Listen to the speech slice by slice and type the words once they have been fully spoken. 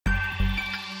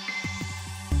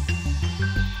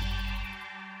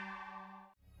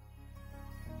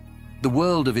The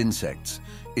world of insects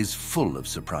is full of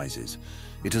surprises.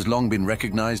 It has long been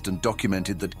recognized and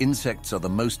documented that insects are the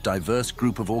most diverse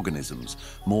group of organisms,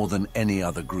 more than any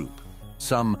other group.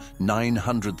 Some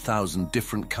 900,000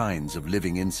 different kinds of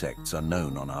living insects are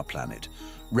known on our planet,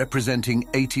 representing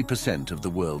 80% of the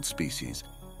world's species.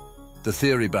 The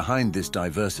theory behind this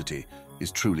diversity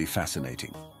is truly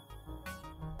fascinating.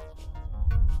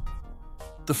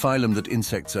 The phylum that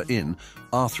insects are in,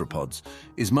 arthropods,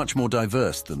 is much more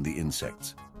diverse than the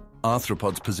insects.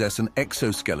 Arthropods possess an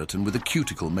exoskeleton with a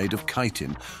cuticle made of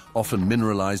chitin, often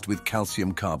mineralized with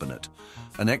calcium carbonate,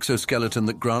 an exoskeleton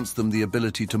that grants them the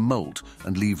ability to molt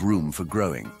and leave room for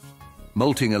growing.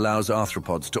 Molting allows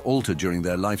arthropods to alter during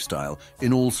their lifestyle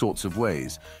in all sorts of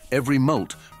ways. Every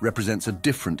molt represents a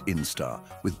different instar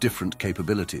with different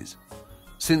capabilities.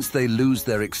 Since they lose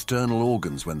their external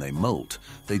organs when they molt,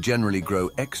 they generally grow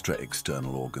extra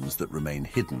external organs that remain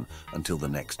hidden until the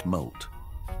next molt.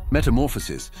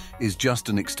 Metamorphosis is just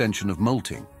an extension of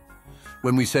molting.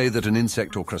 When we say that an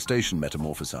insect or crustacean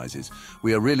metamorphosizes,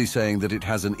 we are really saying that it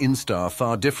has an instar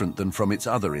far different than from its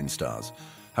other instars.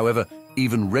 However,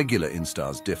 even regular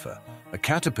instars differ. A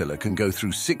caterpillar can go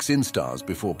through 6 instars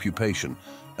before pupation,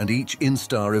 and each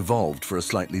instar evolved for a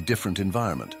slightly different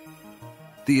environment.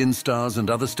 The instars and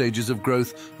other stages of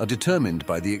growth are determined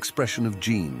by the expression of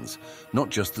genes, not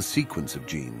just the sequence of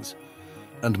genes.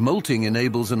 And molting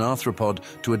enables an arthropod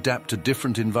to adapt to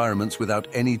different environments without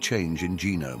any change in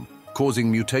genome,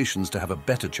 causing mutations to have a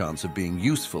better chance of being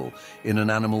useful in an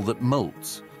animal that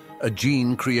molts. A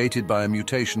gene created by a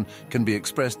mutation can be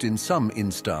expressed in some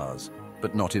instars,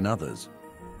 but not in others.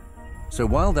 So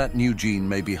while that new gene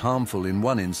may be harmful in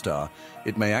one instar,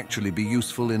 it may actually be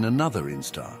useful in another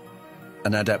instar.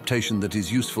 An adaptation that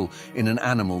is useful in an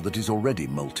animal that is already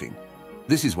molting.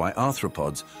 This is why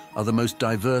arthropods are the most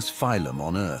diverse phylum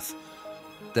on Earth.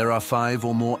 There are 5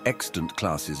 or more extant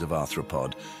classes of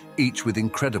arthropod, each with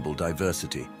incredible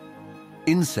diversity.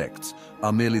 Insects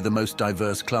are merely the most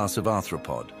diverse class of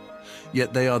arthropod,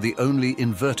 yet they are the only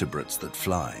invertebrates that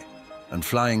fly. And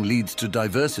flying leads to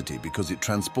diversity because it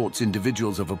transports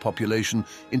individuals of a population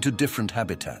into different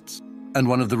habitats. And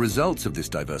one of the results of this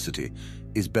diversity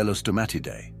is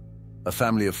Belostomatidae, a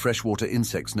family of freshwater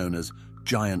insects known as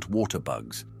giant water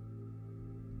bugs.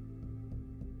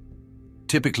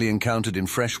 Typically encountered in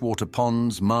freshwater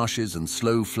ponds, marshes, and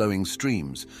slow-flowing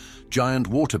streams, giant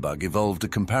water bug evolved a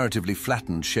comparatively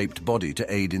flattened shaped body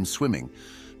to aid in swimming,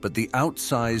 but the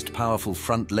outsized, powerful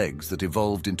front legs that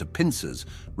evolved into pincers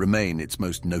remain its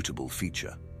most notable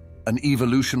feature. An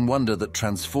evolution wonder that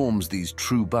transforms these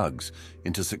true bugs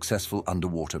into successful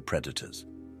underwater predators.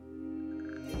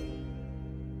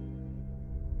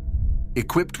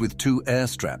 Equipped with 2 air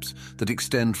straps that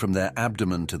extend from their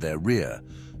abdomen to their rear,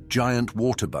 giant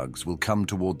water bugs will come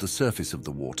toward the surface of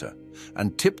the water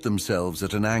and tip themselves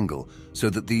at an angle so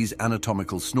that these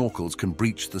anatomical snorkels can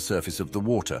breach the surface of the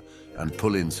water and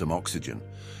pull in some oxygen.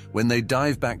 When they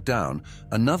dive back down,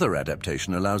 another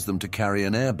adaptation allows them to carry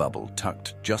an air bubble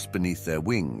tucked just beneath their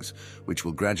wings, which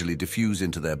will gradually diffuse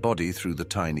into their body through the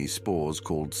tiny spores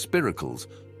called spiracles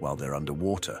while they're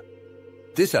underwater.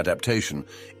 This adaptation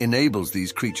enables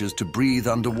these creatures to breathe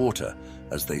underwater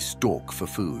as they stalk for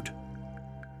food.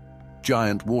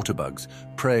 Giant water bugs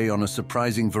prey on a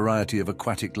surprising variety of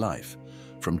aquatic life,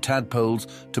 from tadpoles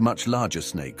to much larger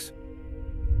snakes.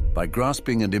 By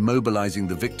grasping and immobilizing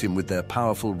the victim with their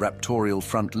powerful raptorial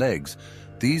front legs,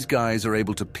 these guys are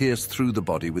able to pierce through the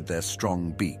body with their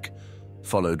strong beak,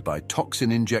 followed by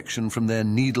toxin injection from their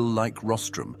needle-like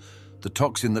rostrum, the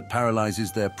toxin that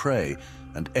paralyzes their prey,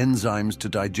 and enzymes to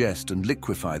digest and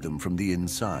liquefy them from the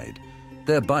inside.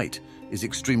 Their bite is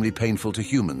extremely painful to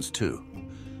humans too.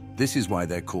 This is why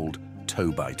they're called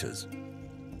toe biters.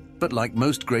 But like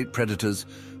most great predators,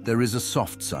 there is a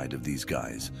soft side of these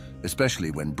guys,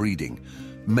 especially when breeding.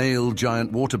 Male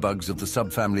giant water bugs of the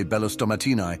subfamily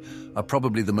Belostomatinae are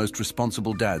probably the most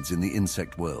responsible dads in the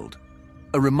insect world.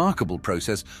 A remarkable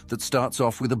process that starts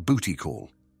off with a booty call,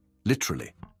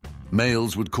 literally.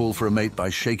 Males would call for a mate by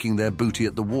shaking their booty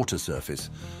at the water surface,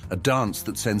 a dance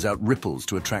that sends out ripples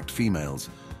to attract females.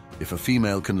 If a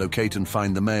female can locate and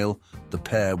find the male, the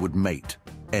pair would mate,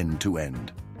 end to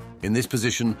end. In this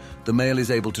position, the male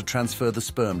is able to transfer the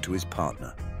sperm to his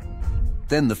partner.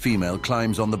 Then the female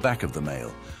climbs on the back of the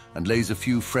male and lays a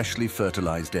few freshly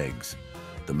fertilized eggs.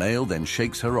 The male then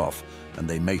shakes her off and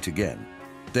they mate again.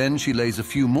 Then she lays a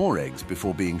few more eggs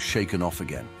before being shaken off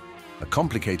again. A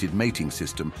complicated mating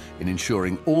system in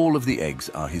ensuring all of the eggs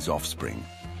are his offspring.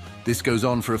 This goes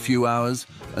on for a few hours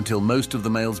until most of the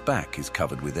male's back is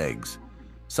covered with eggs,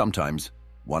 sometimes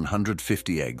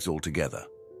 150 eggs altogether.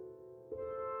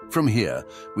 From here,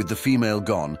 with the female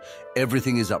gone,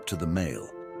 everything is up to the male.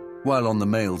 While on the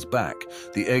male's back,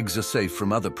 the eggs are safe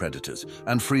from other predators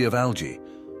and free of algae,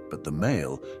 but the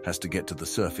male has to get to the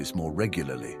surface more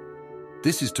regularly.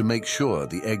 This is to make sure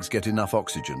the eggs get enough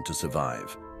oxygen to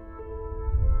survive.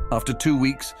 After 2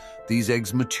 weeks, these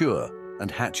eggs mature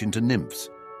and hatch into nymphs.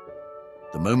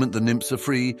 The moment the nymphs are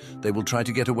free, they will try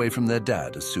to get away from their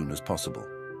dad as soon as possible.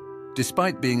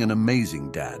 Despite being an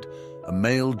amazing dad, a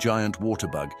male giant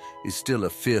waterbug is still a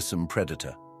fearsome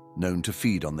predator, known to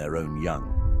feed on their own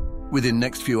young. Within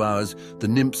next few hours, the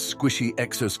nymph's squishy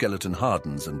exoskeleton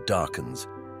hardens and darkens.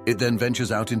 It then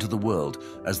ventures out into the world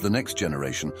as the next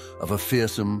generation of a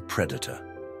fearsome predator.